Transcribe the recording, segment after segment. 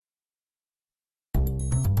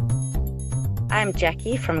I'm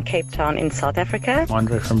Jackie from Cape Town in South Africa.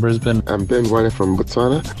 Andre from Brisbane. I'm Ben White from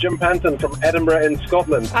Botswana. Jim Panton from Edinburgh in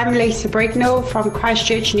Scotland. I'm Lisa Brignall from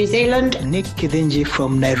Christchurch, New Zealand. Nick Kidinji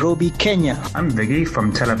from Nairobi, Kenya. I'm Viggy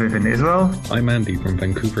from Tel Aviv in Israel. I'm Andy from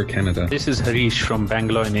Vancouver, Canada. This is Harish from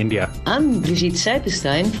Bangalore in India. I'm Brigitte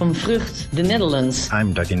Seipenstein from Vrucht, the Netherlands.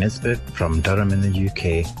 I'm Dougie Nisbet from Durham in the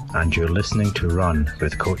UK, and you're listening to Run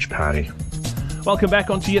with Coach Parry. Welcome back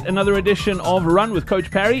onto yet another edition of Run with Coach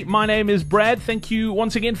Parry. My name is Brad. Thank you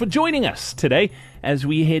once again for joining us today as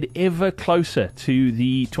we head ever closer to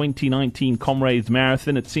the 2019 Comrades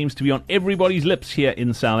Marathon. It seems to be on everybody's lips here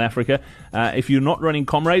in South Africa. If you're not running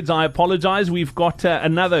Comrades, I apologize. We've got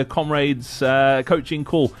another Comrades coaching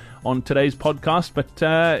call on today's podcast, but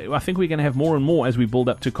I think we're going to have more and more as we build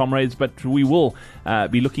up to Comrades, but we will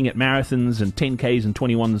be looking at marathons and 10Ks and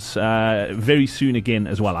 21s very soon again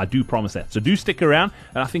as well. I do promise that. So do stick around,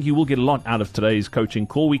 and I think you will get a lot out of today's coaching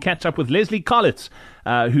call. We catch up with Leslie Collitz,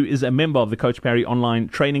 who is a member of the Coach Parry Online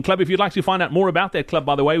Training Club. If you'd like to find out more about that club,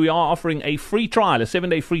 by the way, we are offering a free trial, a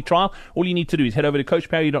 7-day free trial. All you need to do is head over to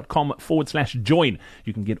coachparry.com/join.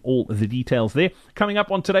 You can get all the details there. Coming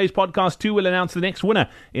up on today's podcast too, we'll announce the next winner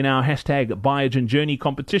in our hashtag Biogen Journey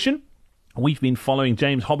competition. We've been following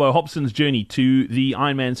James Hobbo Hobson's journey to the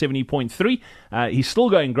Ironman 70.3. He's still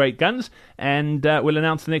going great guns, and we'll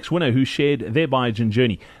announce the next winner who shared their Biogen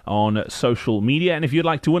journey on social media. And if you'd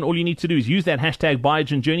like to win, all you need to do is use that hashtag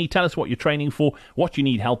Biogen Journey. Tell us what you're training for, what you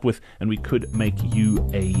need help with, and we could make you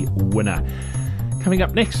a winner. Coming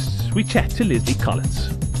up next, we chat to Leslie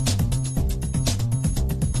Collitz.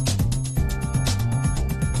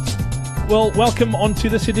 Well, welcome on to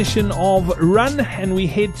this edition of Run, and we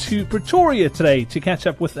head to Pretoria today to catch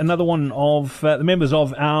up with another one of the members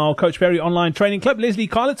of our Coach Parry Online Training Club, Leslie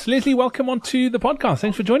Collitz. Leslie, welcome on to the podcast.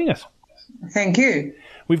 Thanks for joining us. Thank you.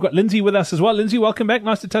 We've got Lindsay with us as well. Lindsay, welcome back.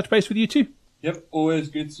 Nice to touch base with you too. Yep, always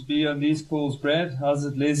good to be on these calls, Brad. How's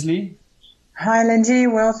it, Leslie? Hi, Lindsay.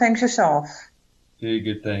 Well, thanks yourself. Very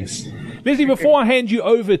good, thanks. Leslie, before I hand you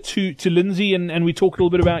over to Lindsay and we talk a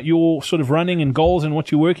little bit about your sort of running and goals and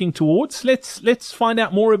what you're working towards, let's find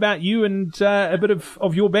out more about you and a bit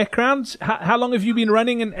of your background. How long have you been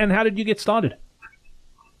running and how did you get started?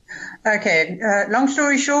 Okay, long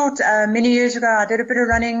story short, many years ago I did a bit of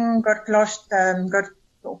running, got lost, got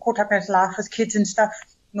caught up in life with kids and stuff,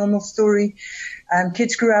 normal story.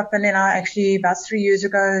 Kids grew up, and then I actually, about 3 years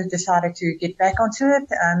ago, decided to get back onto it.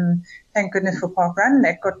 Thank goodness for Park Run.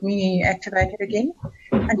 That got me activated again.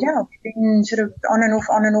 And yeah, we've been sort of on and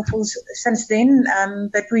off since then.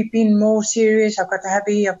 But we've been more serious. I've got a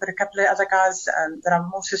hubby. I've got a couple of other guys that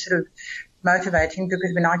I'm also sort of motivating,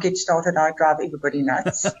 because when I get started, I drive everybody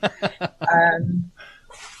nuts.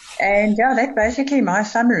 And yeah, that's basically my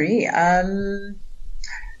summary. I've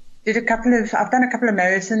done a couple of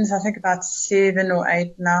marathons, I think about 7 or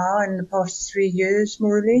 8 now in the past 3 years,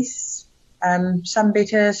 more or less. Some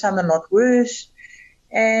better, some a lot worse.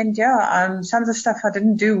 And yeah, some of the stuff I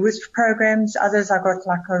didn't do with programs. Others I got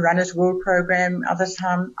like a Runners World program. Others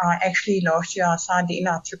time last year I signed in.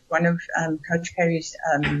 I took one of Coach Parry's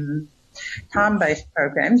time-based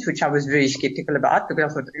programs, which I was very skeptical about,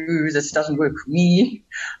 because I thought, this doesn't work for me.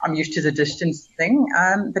 I'm used to the distance thing.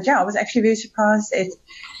 But yeah, I was actually very surprised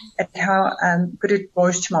at how good it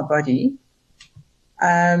was to my body.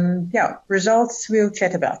 Results we'll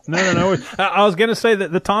chat about. No. I was going to say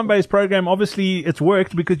that the time-based program, obviously it's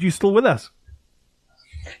worked because you're still with us.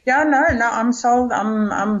 Yeah, no, I'm sold.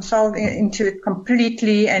 I'm sold into it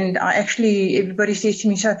completely. And everybody says to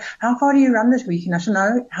me, so how far do you run this weekend? I said,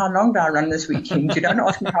 no, how long do I run this weekend? You don't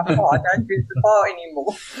ask me how far. I don't do the far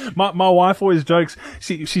anymore. My wife always jokes.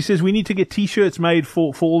 She says we need to get T-shirts made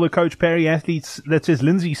for all the Coach Parry athletes that says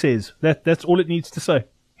Lindsay says. That's all it needs to say.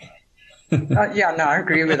 I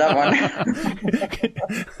agree with that one.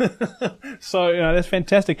 So that's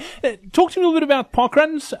fantastic. Talk to me a little bit about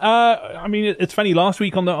parkruns. I mean, it's funny. Last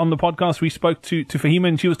week on the podcast, we spoke to Fahima,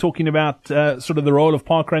 and she was talking about sort of the role of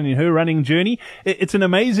parkrun in her running journey. It's an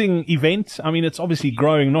amazing event. I mean, it's obviously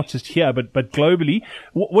growing not just here but globally.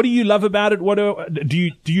 What do you love about it? Do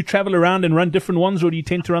you travel around and run different ones, or do you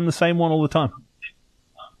tend to run the same one all the time?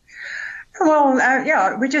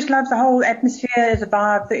 Well, we just love the whole atmosphere, the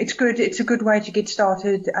vibe. It's good. It's a good way to get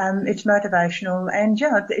started. It's motivational, and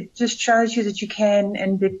it just shows you that you can,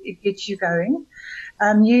 and it gets you going.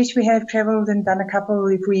 Yes, we have traveled and done a couple.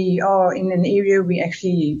 If we are in an area, we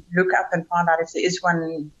actually look up and find out if there is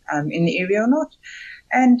one in the area or not.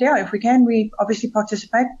 And if we can, we obviously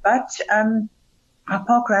participate. But our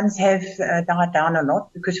park runs have died down a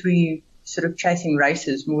lot because we sort of chasing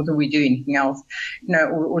races more than we do anything else,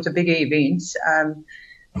 or the bigger events.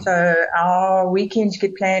 So our weekends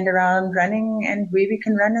get planned around running and where we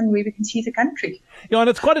can run and where we can see the country. Yeah, and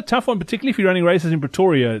it's quite a tough one, particularly if you're running races in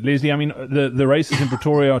Pretoria, Leslie. I mean, the races in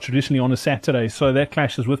Pretoria are traditionally on a Saturday, so that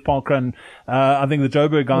clashes with Parkrun. I think the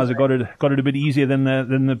Joburg guys have got it a bit easier than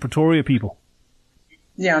the Pretoria people.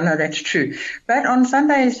 Yeah, no, that's true. But on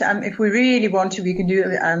Sundays, if we really want to, we can do,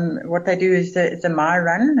 what they do is the My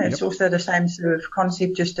Run. It's also the same sort of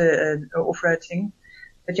concept, just a off-road thing.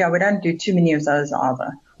 But yeah, we don't do too many of those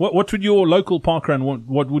either. What would your local parkrun,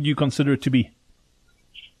 what would you consider it to be?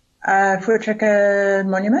 Voortrekker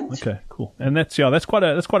Monument. Okay, cool. And that's quite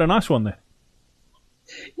a nice one there.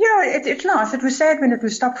 Yeah, it's nice. It was sad when it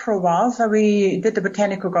was stopped for a while. So we did the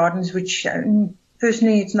Botanical Gardens, which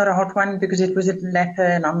personally it's not a hot one because it was a lapper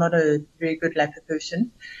and I'm not a very good lapper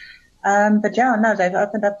person. But yeah, no, they've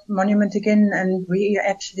opened up Monument again and we are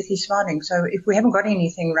absolutely smiling. So if we haven't got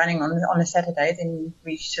anything running on a Saturday, then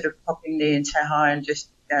we sort of pop in there and say hi and just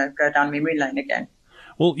go down memory lane again.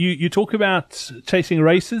 Well, you talk about chasing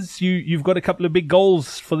races. You've got a couple of big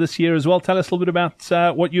goals for this year as well. Tell us a little bit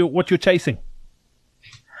about what you're chasing.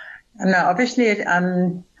 No, obviously,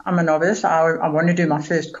 I'm a novice. I want to do my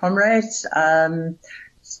first Comrades.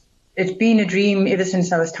 It's been a dream ever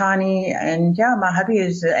since I was tiny, and yeah, my hubby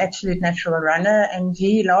is an absolute natural runner. And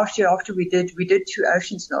last year after we did 2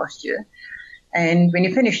 Oceans last year, and when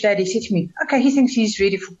he finished that, he said to me, "Okay, he thinks he's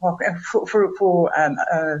ready for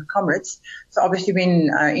Comrades." So obviously, when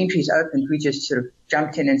entries opened, we just sort of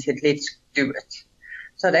jumped in and said, "Let's do it."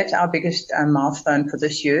 So that's our biggest milestone for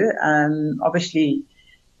this year. Obviously,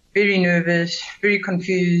 very nervous, very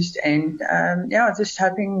confused, and just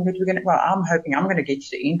hoping that we're going to, well, I'm hoping I'm going to get to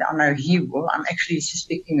the end. I know he will. I'm actually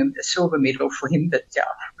suspecting a silver medal for him, but yeah,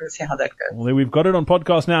 we'll see how that goes. Well, we've got it on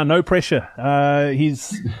podcast now. No pressure.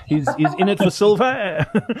 He's in it for silver.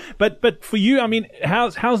 But for you, I mean,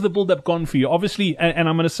 how's the build-up gone for you? Obviously, and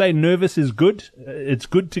I'm going to say nervous is good. It's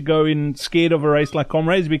good to go in scared of a race like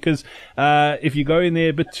Comrades because if you go in there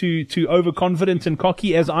a bit too overconfident and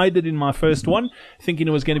cocky, as I did in my first one, thinking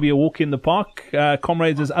it was going to be a walk in the park.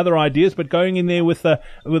 Comrades has other ideas, but going in there with a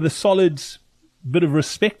solid bit of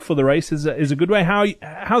respect for the race is a good way.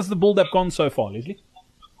 How's the build-up gone so far, Leslie?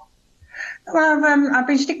 Well, I've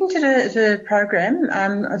been sticking to the program,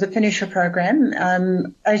 the finisher program,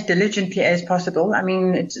 as diligently as possible. I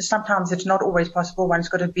mean, sometimes it's not always possible. One's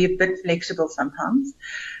got to be a bit flexible sometimes.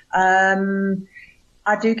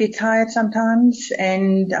 I do get tired sometimes,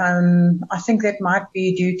 and I think that might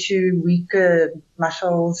be due to weaker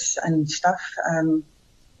muscles and stuff,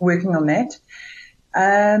 working on that.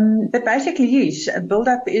 But basically, yes,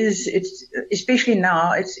 build-up it's especially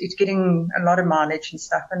now, it's getting a lot of mileage and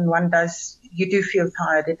stuff, and you do feel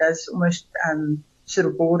tired. It does almost sort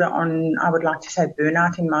of border on, I would like to say,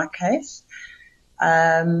 burnout in my case.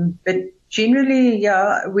 But generally,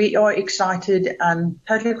 yeah, we are excited,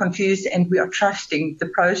 totally confused, and we are trusting the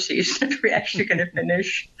process that we're actually going to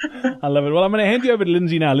finish. I love it. Well, I'm going to hand you over to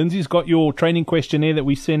Lindsay now. Lindsay's got your training questionnaire that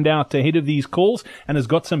we send out ahead of these calls and has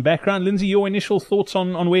got some background. Lindsay, your initial thoughts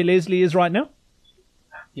on where Leslie is right now?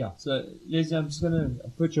 Yeah, so Leslie, I'm just going to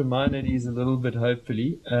put your mind at ease a little bit,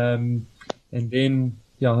 hopefully, and then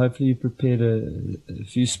hopefully you prepared a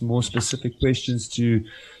few more specific questions to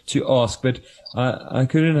ask. But I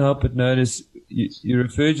couldn't help but notice you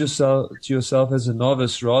referred to yourself as a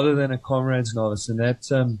novice rather than a Comrades novice, and that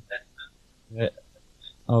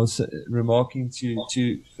I was remarking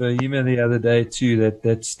to Fahima the other day too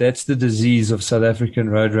that's the disease of South African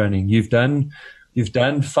road running. You've done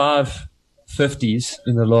 5 50s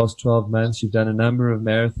in the last 12 months. You've done a number of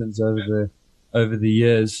marathons over the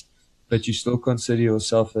years, but you still consider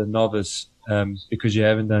yourself a novice because you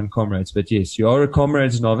haven't done Comrades. But yes, you are a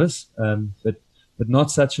Comrades novice, but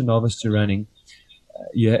not such a novice to running.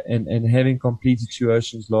 And having completed 2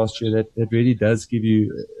 Oceans last year, that really does give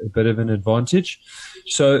you a bit of an advantage.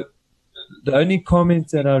 So the only comment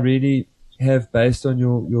that I really have based on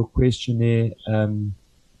your questionnaire,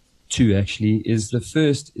 2 actually, is the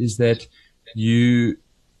first is that you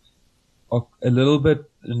are a little bit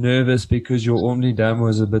nervous because your Ormley Dam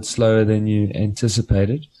was a bit slower than you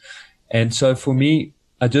anticipated. And so for me,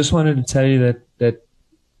 I just wanted to tell you that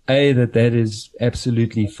is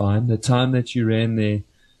absolutely fine. The time that you ran there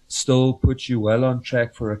still puts you well on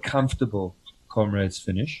track for a comfortable Comrades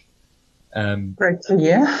finish. Great to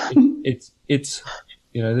hear. It's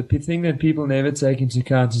the thing that people never take into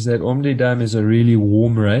account is that Ormley Dam is a really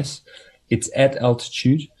warm race. It's at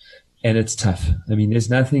altitude and it's tough. I mean, there's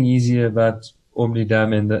nothing easier about Ormley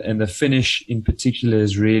Dam, and the finish in particular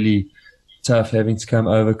is really tough, having to come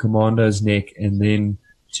over Commando's Neck and then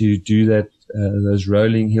to do that those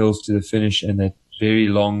rolling hills to the finish and that very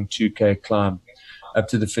long 2K climb. up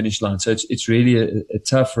to the finish line. So it's really a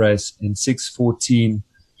tough race, and 6:14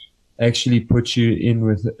 actually puts you in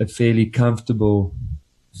with a fairly comfortable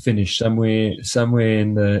finish, somewhere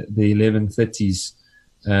in the 11:30s.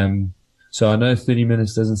 So I know 30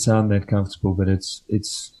 minutes doesn't sound that comfortable, but it's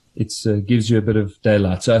gives you a bit of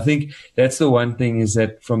daylight. So I think that's the one thing, is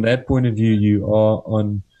that from that point of view, you are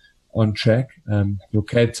on track. Your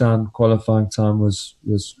Cape Town qualifying time was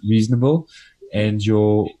reasonable, and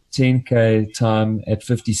your 10K time at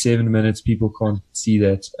 57 minutes, people can't see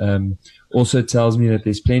that. Also tells me that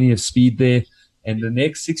there's plenty of speed there. And the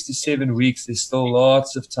next 6 to 7 weeks, there's still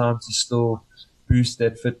lots of time to still boost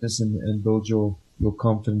that fitness and build your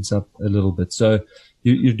confidence up a little bit. So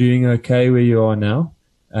you're doing okay where you are now.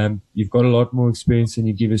 You've got a lot more experience than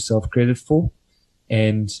you give yourself credit for.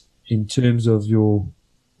 And in terms of your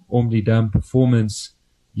Omni Dam performance,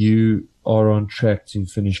 you are on track to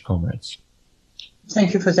finish Comrades.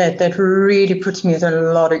 Thank you for that. That really puts me at a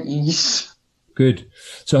lot of ease. Good.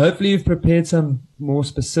 So hopefully you've prepared some more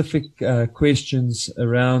specific questions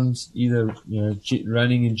around either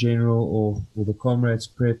running in general or the Comrades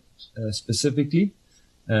prep specifically.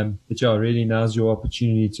 But yeah, really now's your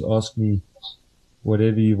opportunity to ask me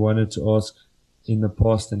whatever you wanted to ask in the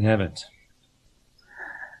past and haven't.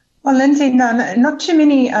 Well, Lindsay, not too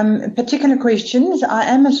many particular questions. I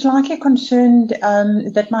am slightly concerned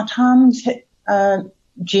that my times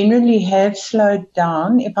generally have slowed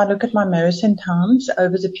down if I look at my marathon times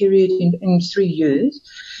over the period in 3 years.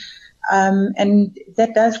 And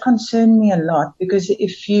that does concern me a lot, because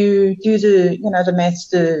if you do the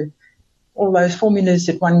maths, all those formulas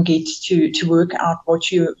that one gets to work out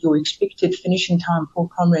what your expected finishing time for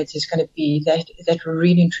Comrades is going to be, that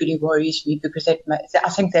really and truly worries me, because I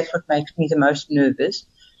think that's what makes me the most nervous.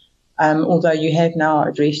 Although you have now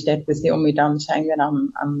addressed that with the Omni Dam, saying that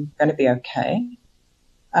I'm going to be okay.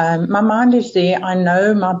 My mind is there. I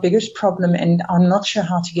know my biggest problem, and I'm not sure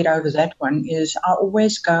how to get over that one, is I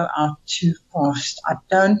always go out too fast. I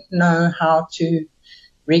don't know how to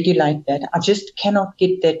regulate that. I just cannot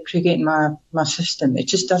get that trigger in my system. It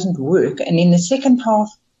just doesn't work. And in the second half,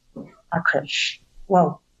 I crash.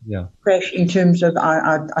 Well, yeah, crash in terms of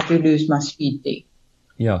I do lose my speed there.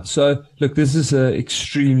 Yeah. So look, this is an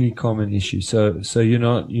extremely common issue. So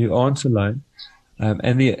you aren't alone.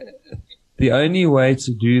 And the only way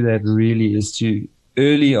to do that really is to,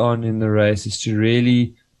 early on in the race, is to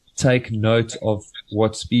really take note of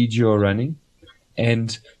what speed you're running.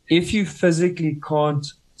 And if you physically can't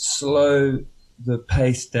slow the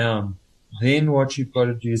pace down, then what you've got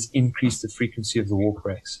to do is increase the frequency of the walk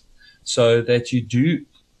breaks, so that you do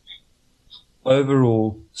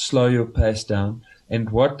overall slow your pace down. And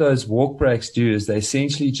what those walk breaks do is they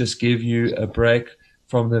essentially just give you a break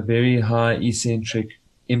from the very high eccentric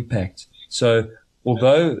impact. So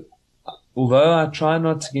although I try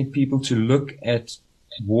not to get people to look at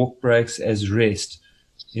walk breaks as rest,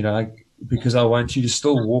 because I want you to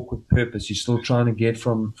still walk with purpose. You're still trying to get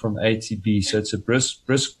from A to B. So it's a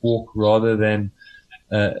brisk walk rather than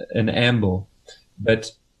an amble.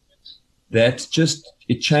 But that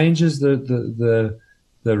it changes the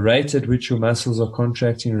rate at which your muscles are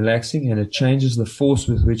contracting, relaxing, and it changes the force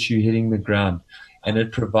with which you're hitting the ground. And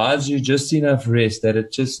it provides you just enough rest that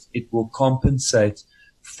it will compensate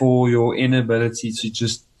for your inability to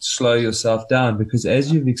just slow yourself down. Because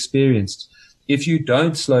as you've experienced, if you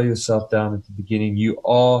don't slow yourself down at the beginning, you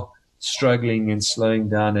are struggling and slowing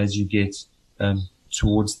down as you get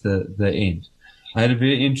towards the end. I had a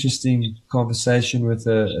very interesting conversation with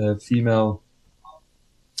a female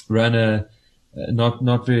runner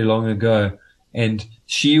not very long ago, and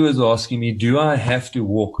she was asking me, do I have to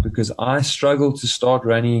walk? Because I struggle to start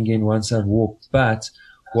running again once I've walked. But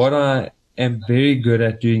what I am very good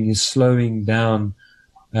at doing is slowing down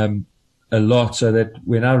a lot, so that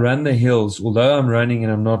when I run the hills, although I'm running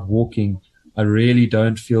and I'm not walking, I really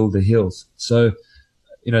don't feel the hills. So,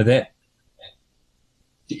 that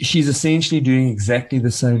she's essentially doing exactly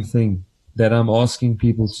the same thing that I'm asking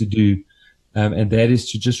people to do. And that is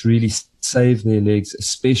to just really save their legs,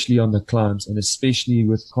 especially on the climbs, and especially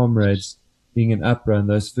with Comrades being an up run.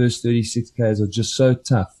 Those first 36 Ks are just so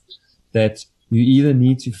tough that you either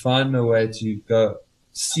need to find a way to go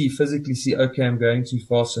physically see, okay, I'm going too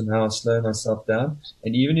fast, so now I slow myself down.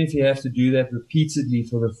 And even if you have to do that repeatedly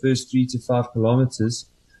for the first 3 to 5 kilometers,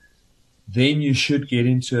 then you should get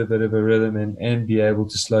into a bit of a rhythm and be able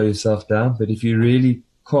to slow yourself down. But if you really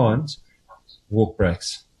can't, walk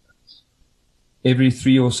breaks. Every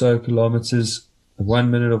 3 or so kilometers,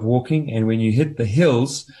 1 minute of walking. And when you hit the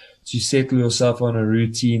hills, to settle yourself on a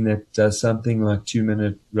routine that does something like 2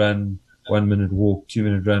 minute run, 1 minute walk, 2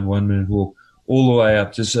 minute run, 1 minute walk. all the way up,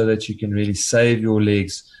 just so that you can really save your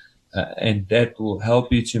legs, and that will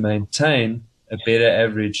help you to maintain a better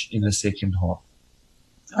average in the second half.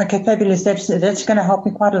 Okay, fabulous. That's going to help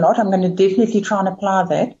me quite a lot. I'm going to definitely try and apply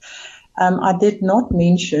that. I did not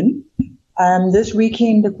mention this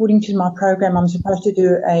weekend, according to my program, I'm supposed to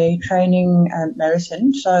do a training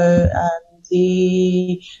marathon. So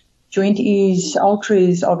the Joint Ease Ultra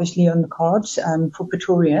is obviously on the cards for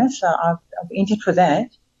Pretoria. So I've entered for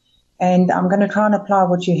that. And I'm going to try and apply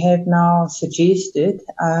what you have now suggested,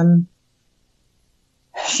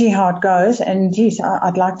 see how it goes. And yes,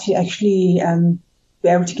 I'd like to actually be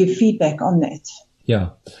able to give feedback on that. Yeah.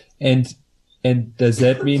 And does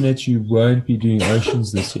that mean that you won't be doing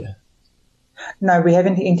Oceans this year? No, we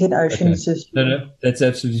haven't entered Oceans this year. No, that's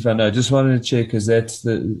absolutely fine. No, I just wanted to check, because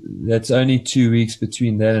that's only 2 weeks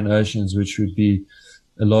between that and Oceans, which would be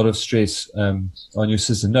a lot of stress on your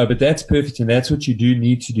system. No, but that's perfect, and that's what you do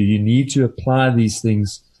need to do. You need to apply these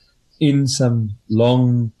things in some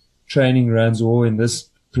long training runs, or when this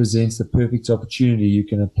presents the perfect opportunity, you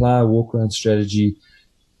can apply a walk-around strategy,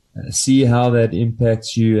 see how that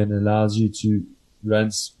impacts you and allows you to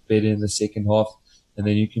run better in the second half. And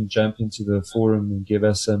then you can jump into the forum and give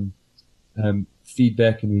us some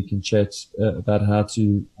feedback, and we can chat about how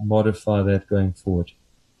to modify that going forward.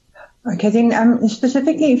 Okay, then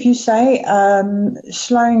specifically, if you say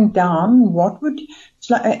slowing down, what would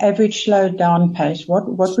average slow down pace?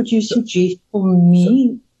 What would you suggest for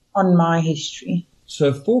me on my history?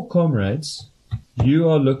 So for comrades, you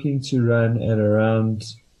are looking to run at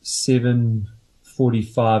around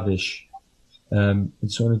 7:45-ish. I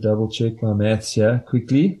just want to double check my maths here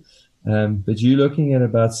quickly. But you're looking at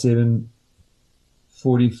about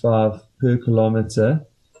 7:45 per kilometer,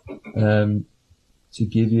 to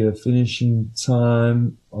give you a finishing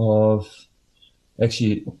time of,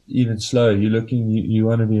 actually even slower. You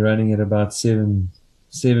want to be running at about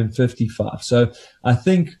 7:55. So I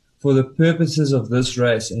think for the purposes of this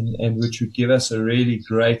race, and which would give us a really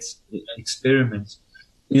great experiment,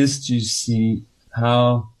 is to see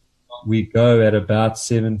how we go at about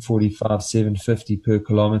 7:45, 7:50 per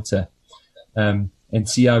kilometer, and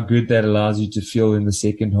see how good that allows you to feel in the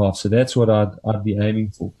second half. So that's what I'd be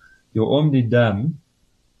aiming for. Your Om die Dam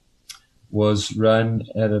was run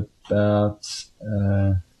at about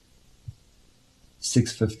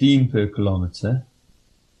 6:15 per kilometer.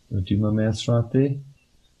 I'll do my maths right there.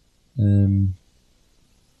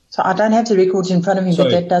 So I don't have the records in front of me, but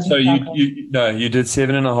that doesn't. So you did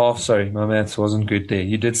 7.5. Sorry, my maths wasn't good there.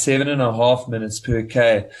 You did 7.5 minutes per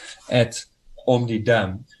K at Om die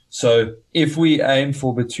Dam. So if we aim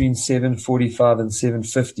for between 7:45 and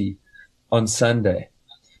 7:50 on Sunday,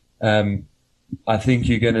 I think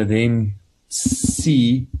you're going to then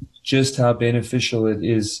see just how beneficial it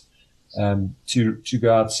is to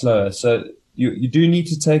go out slower. So you do need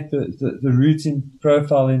to take the route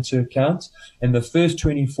profile into account, and the first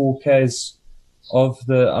 24 Ks of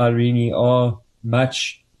the Irene are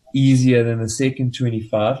much easier than the second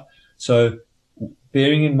 25. So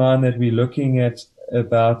bearing in mind that we're looking at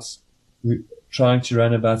trying to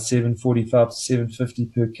run about 7:45 to 7:50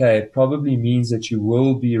 per K, it probably means that you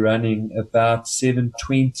will be running about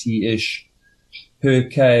 7:20-ish per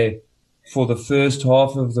K for the first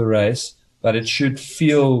half of the race, but it should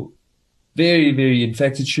feel very, very, in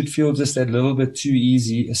fact, it should feel just a little bit too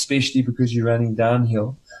easy, especially because you're running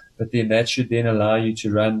downhill. But then that should then allow you to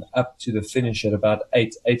run up to the finish at about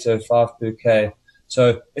 8:05 per K.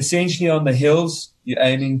 So essentially on the hills, you're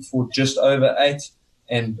aiming for just over 8,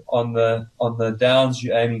 and on the downs,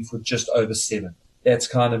 you're aiming for just over 7. That's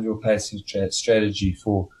kind of your pacing strategy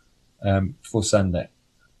for Sunday.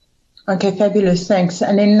 Okay, fabulous. Thanks.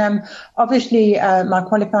 And then, obviously, my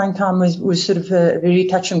qualifying time was sort of a very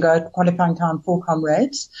touch and go qualifying time for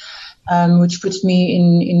comrades, which puts me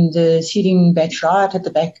in the seeding batch right at the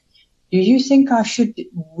back. Do you think I should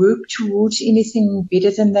work towards anything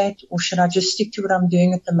better than that, or should I just stick to what I'm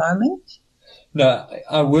doing at the moment? No,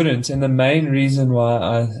 I wouldn't. And the main reason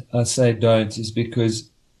why I say don't is because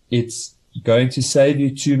it's going to save you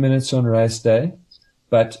 2 minutes on race day,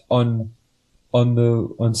 but on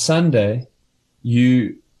Sunday,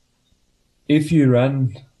 if you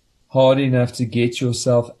run hard enough to get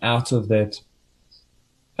yourself out of F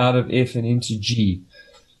and into G,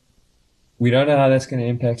 we don't know how that's going to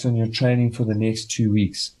impact on your training for the next 2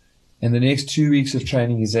 weeks. And the next 2 weeks of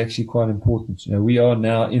training is actually quite important. You know, we are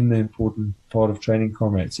now in the important part of training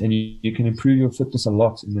comrades, and you can improve your fitness a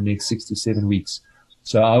lot in the next 6 to 7 weeks.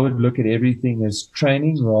 So I would look at everything as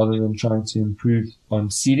training rather than trying to improve on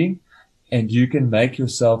seeding. And you can make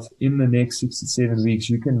yourself, in the next 6 to 7 weeks,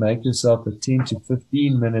 you can make yourself a 10 to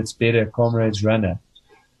 15 minutes better comrades runner.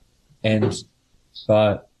 And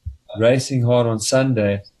by racing hard on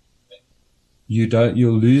Sunday,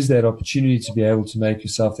 you'll lose that opportunity to be able to make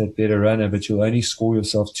yourself that better runner, but you'll only score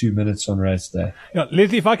yourself 2 minutes on race day. Yeah,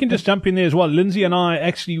 Leslie, if I can just jump in there as well. Lindsay and I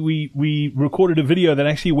actually, we recorded a video that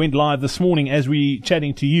actually went live this morning as we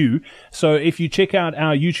chatting to you. So if you check out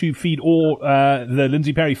our YouTube feed or the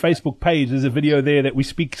Lindsay Parry Facebook page, there's a video there that we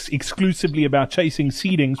speak exclusively about chasing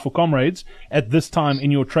seedings for comrades at this time in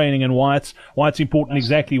your training and why it's important,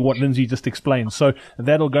 exactly what Lindsay just explained. So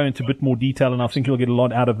that'll go into a bit more detail, and I think you'll get a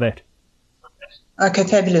lot out of that. Okay,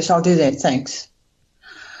 fabulous. I'll do that. Thanks.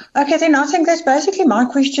 Okay, then I think that's basically my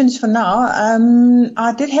questions for now.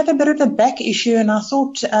 I did have a bit of a back issue, and I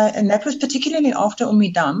thought, and that was particularly after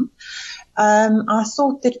Umidam, I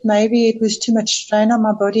thought that maybe it was too much strain on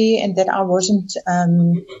my body and that I wasn't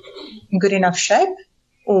in good enough shape,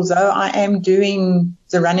 although I am doing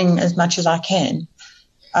the running as much as I can.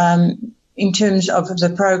 In terms of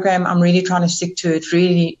the program, I'm really trying to stick to it,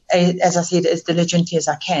 really, as I said, as diligently as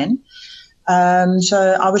I can.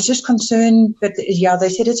 So I was just concerned, but yeah, they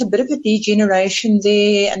said it's a bit of a degeneration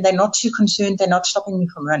there, and they're not too concerned. They're not stopping me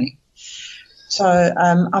from running. So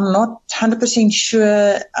I'm not 100%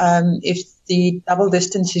 sure if the double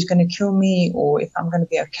distance is going to kill me or if I'm going to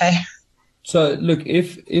be okay. So look,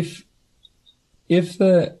 if it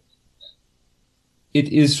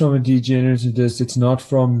is from a degenerative disc, it's not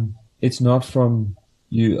from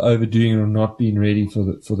you overdoing it or not being ready for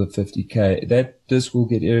the 50K. That disc will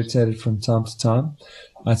get irritated from time to time.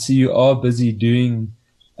 I see you are busy doing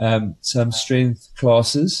some strength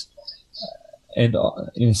classes, and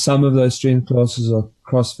some of those strength classes are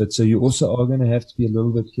CrossFit. So you also are going to have to be a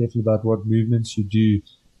little bit careful about what movements you do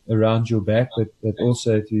around your back. But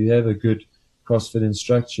also, if you have a good CrossFit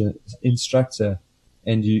instructor,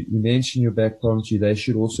 and you mention your back problem to you, they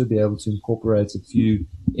should also be able to incorporate a few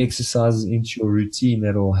exercises into your routine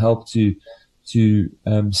that will help to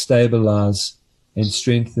stabilize and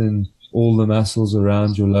strengthen all the muscles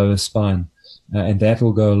around your lower spine. And that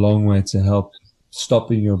will go a long way to help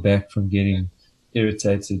stopping your back from getting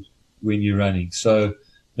irritated when you're running. So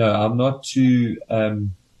no, I'm not too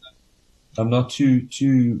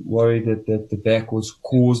worried that the back was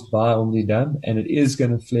caused by Umidam, and it is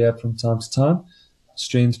going to flare up from time to time.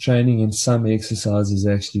 Strength training and some exercise is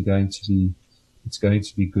actually going to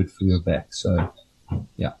be good for your back. So,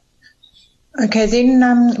 yeah. Okay,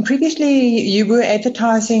 then previously you were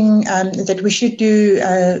advertising that we should do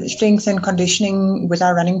strength and conditioning with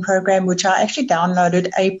our running program, which I actually downloaded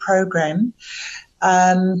a program,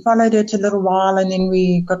 followed it a little while, and then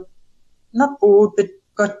we got not bored but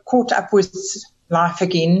got caught up with life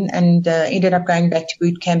again and ended up going back to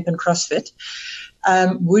boot camp and CrossFit.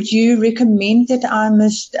 Would you recommend that I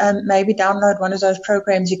must maybe download one of those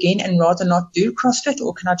programs again and rather not do CrossFit,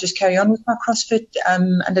 or can I just carry on with my CrossFit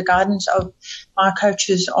under guidance of my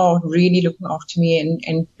coaches are really looking after me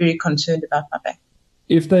and very concerned about my back?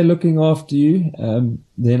 If they're looking after you,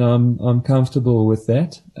 then I'm comfortable with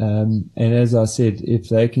that. And as I said, if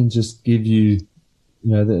they can just give you,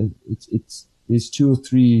 there's 2 or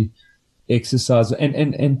 3 exercise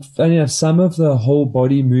and funny enough, some of the whole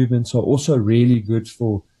body movements are also really good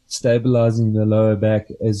for stabilizing the lower back,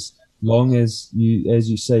 as long as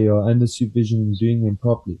you say, you're under supervision and doing them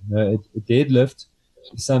properly. A deadlift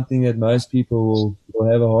is something that most people will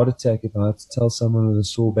have a heart attack if I have to tell someone with a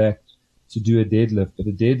sore back to do a deadlift. But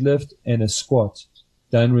a deadlift and a squat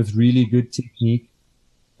done with really good technique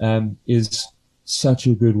is such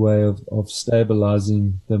a good way of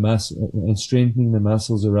stabilizing the muscle and strengthening the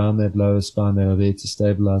muscles around that lower spine that are there to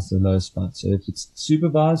stabilize the lower spine. So if it's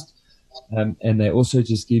supervised, and they also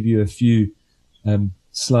just give you a few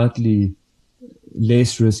slightly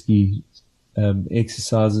less risky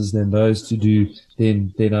exercises than those to do,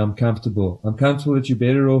 then I'm comfortable. I'm comfortable that you're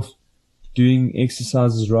better off doing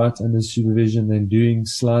exercises right under supervision than doing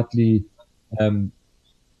slightly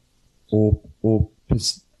or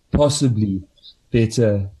possibly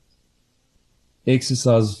better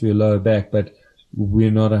exercises for your lower back, but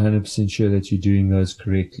we're not 100% sure that you're doing those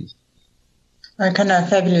correctly. Okay, no,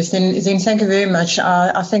 fabulous. Then thank you very much.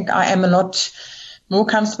 I think I am a lot more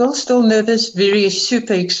comfortable, still nervous, very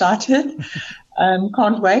super excited.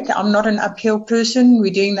 Can't wait. I'm not an uphill person.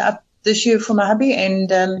 We're doing the up this year for my hubby,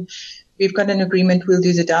 and we've got an agreement we'll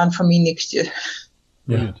do the down for me next year.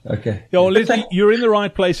 Brilliant. Yeah. Okay. Yeah, well, Leslie, you're in the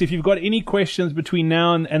right place. If you've got any questions between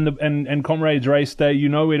now and Comrades Race Day, you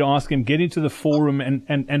know where to ask him. Get into the forum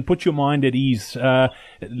and put your mind at ease.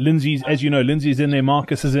 Lindsay's, as you know, Lindsay's in there,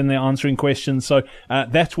 Marcus is in there answering questions. So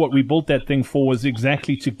that's what we built that thing for, was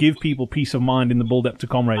exactly to give people peace of mind in the build up to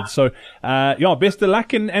Comrades. So yeah, best of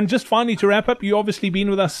luck. And just finally to wrap up, you've obviously been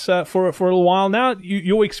with us for a little while now.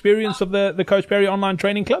 Your experience of the Coach Parry Online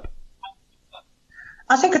Training Club?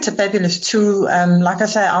 I think it's a fabulous tool. Like I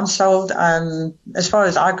say, I'm sold. As far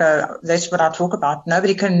as I go, that's what I talk about.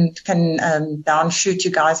 Nobody can downshoot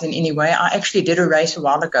you guys in any way. I actually did a race a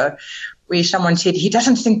while ago where someone said, he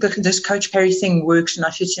doesn't think that this Coach Parry thing works. And I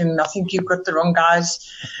said to him, I think you've got the wrong guys.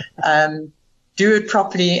 Do it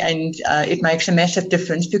properly, and it makes a massive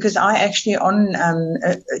difference, because I actually, on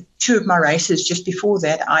two of my races just before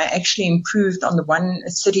that, I actually improved on the one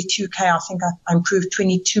 32K. I think I improved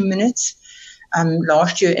 22 minutes.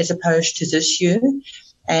 Last year as opposed to this year.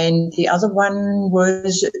 And the other one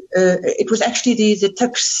was, it was actually the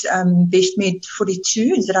TIPS Best Med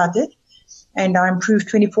 42 that I did. And I improved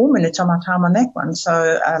 24 minutes on my time on that one.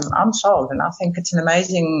 So I'm sold, and I think it's an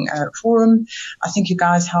amazing forum. I think you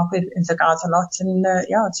guys help the guys a lot. And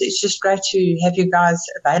yeah, it's just great to have you guys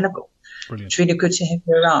available. Brilliant. It's really good to have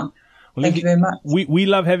you around. Well, thank you very much. We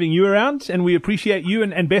love having you around, and we appreciate you,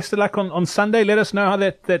 and best of luck on Sunday. Let us know how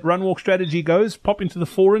that run walk strategy goes. Pop into the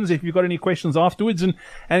forums if you've got any questions afterwards, and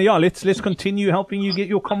yeah, let's continue helping you get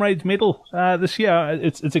your Comrades medal this year.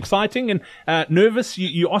 It's exciting and nervous.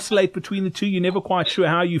 You oscillate between the two. You're never quite sure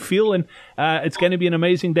how you feel, and it's going to be an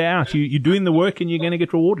amazing day out. You're doing the work, and you're going to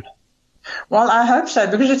get rewarded. Well, I hope so,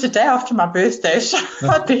 because it's a day after my birthday, so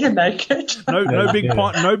I'd better make it. No big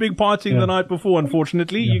partying the night before,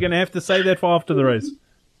 unfortunately. You're going to have to say that for after the race.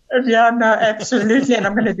 Yeah, no, absolutely, and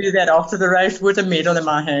I'm going to do that after the race with a medal in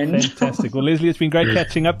my hand. Fantastic. Well, Leslie, it's been great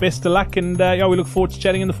catching up. Best of luck, and yeah, we look forward to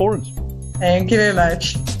chatting in the forums. Thank you very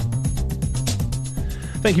much.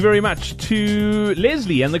 Thank you very much to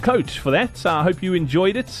Leslie and the coach for that. I hope you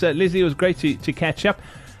enjoyed it. Leslie, it was great to catch up.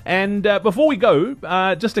 And before we go,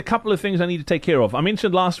 just a couple of things I need to take care of. I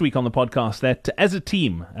mentioned last week on the podcast that as a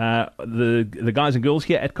team, the guys and girls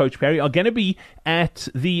here at Coach Parry are going to be at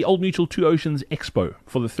the Old Mutual Two Oceans Expo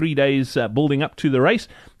for the 3 days building up to the race.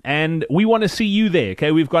 And we want to see you there,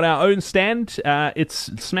 okay? We've got our own stand. It's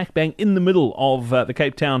smack bang in the middle of the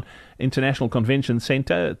Cape Town International Convention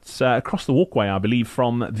Centre. It's across the walkway, I believe,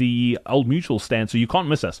 from the Old Mutual stand, so you can't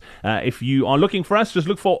miss us. If you are looking for us, just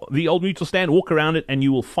look for the Old Mutual stand, walk around it, and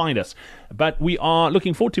you will find us. But we are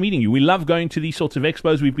looking forward to meeting you. We love going to these sorts of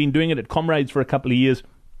expos. We've been doing it at Comrades for a couple of years.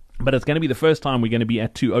 But it's going to be the first time we're going to be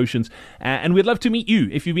at Two Oceans. And we'd love to meet you.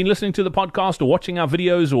 If you've been listening to the podcast or watching our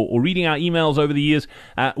videos or reading our emails over the years,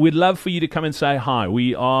 we'd love for you to come and say hi.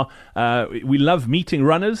 We love meeting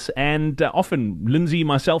runners, and often Lindsay,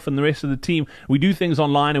 myself, and the rest of the team, we do things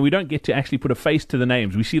online and we don't get to actually put a face to the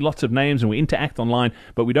names. We see lots of names and we interact online,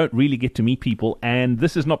 but we don't really get to meet people. And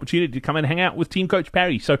this is an opportunity to come and hang out with Team Coach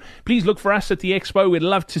Parry. So please look for us at the expo. We'd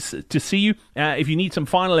love to see you. If you need some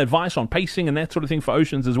final advice on pacing and that sort of thing for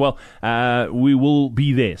Oceans as well, we will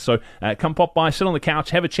be there. So come pop by, sit on the couch,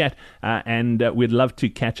 have a chat, and we'd love to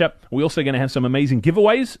catch up. We're also going to have some amazing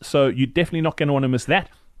giveaways, so you're definitely not going to want to miss that.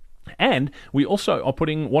 And we also are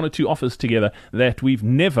putting one or two offers together that we've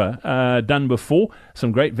never done before.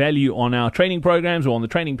 Some great value on our training programs or on the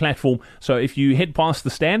training platform. So if you head past the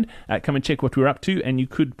stand, come and check what we're up to, and you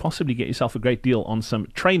could possibly get yourself a great deal on some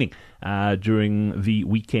training during the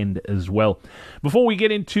weekend as well. Before we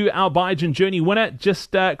get into our Biogen Journey winner,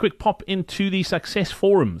 just a quick pop into the success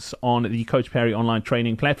forums on the Coach Parry online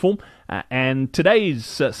training platform. And today's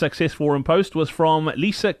success forum post was from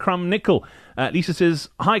Lisa Crumnickel. Lisa says,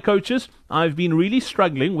 "Hi coaches, I've been really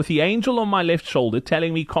struggling with the angel on my left shoulder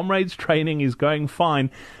telling me Comrades training is going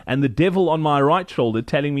fine, and the devil on my right shoulder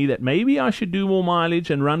telling me that maybe I should do more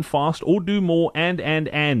mileage and run fast or do more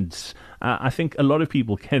ands. I think a lot of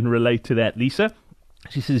people can relate to that, Lisa.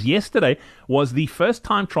 She says, yesterday was the first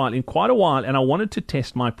time trial in quite a while, and I wanted to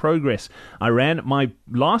test my progress. I ran my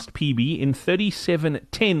last PB in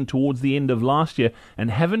 37:10 towards the end of last year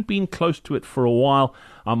and haven't been close to it for a while.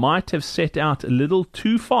 I might have set out a little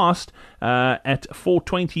too fast at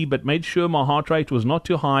 4:20, but made sure my heart rate was not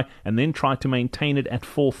too high and then tried to maintain it at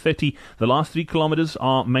 4:30. The last 3 kilometers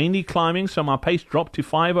are mainly climbing, so my pace dropped to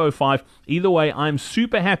 5:05. Either way, I'm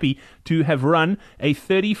super happy to have run a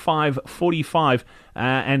 35:45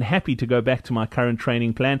 and happy to go back to my current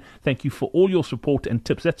training plan. Thank you for all your support and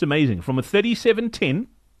tips." That's amazing. From a 37:10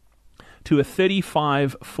 to a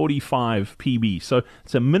 35:45 PB. So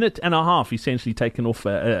it's a minute and a half essentially taken off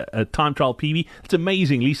a time trial PB. It's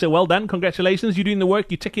amazing, Lisa. Well done. Congratulations. You're doing the work.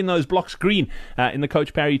 You're ticking those blocks green in the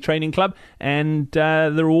Coach Parry Training Club, and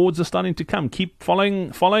the rewards are starting to come. Keep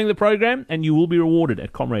following the program, and you will be rewarded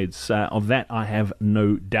at Comrades. Of that, I have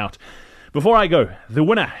no doubt. Before I go, the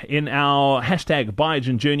winner in our hashtag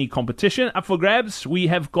Biogen Journey competition, up for grabs, we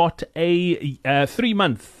have got a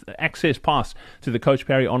 3-month access pass to the Coach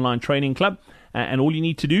Parry Online Training Club. And all you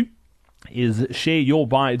need to do is share your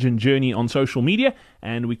Biogen journey on social media,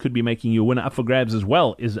 and we could be making you a winner. Up for grabs as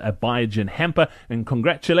well is a Biogen hamper. And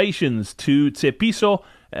congratulations to Tsepiso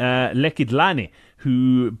Lekidlane,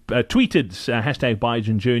 who tweeted hashtag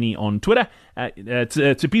Biogen Journey on Twitter.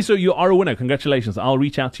 Tsepiso, you are a winner. Congratulations. I'll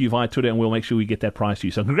reach out to you via Twitter and we'll make sure we get that prize to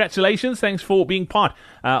you. So congratulations. Thanks for being part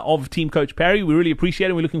of Team Coach Parry. We really appreciate it,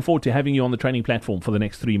 and we're looking forward to having you on the training platform for the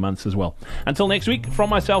next 3 months as well. Until next week,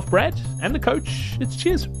 from myself, Brad, and the coach, it's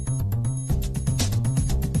cheers.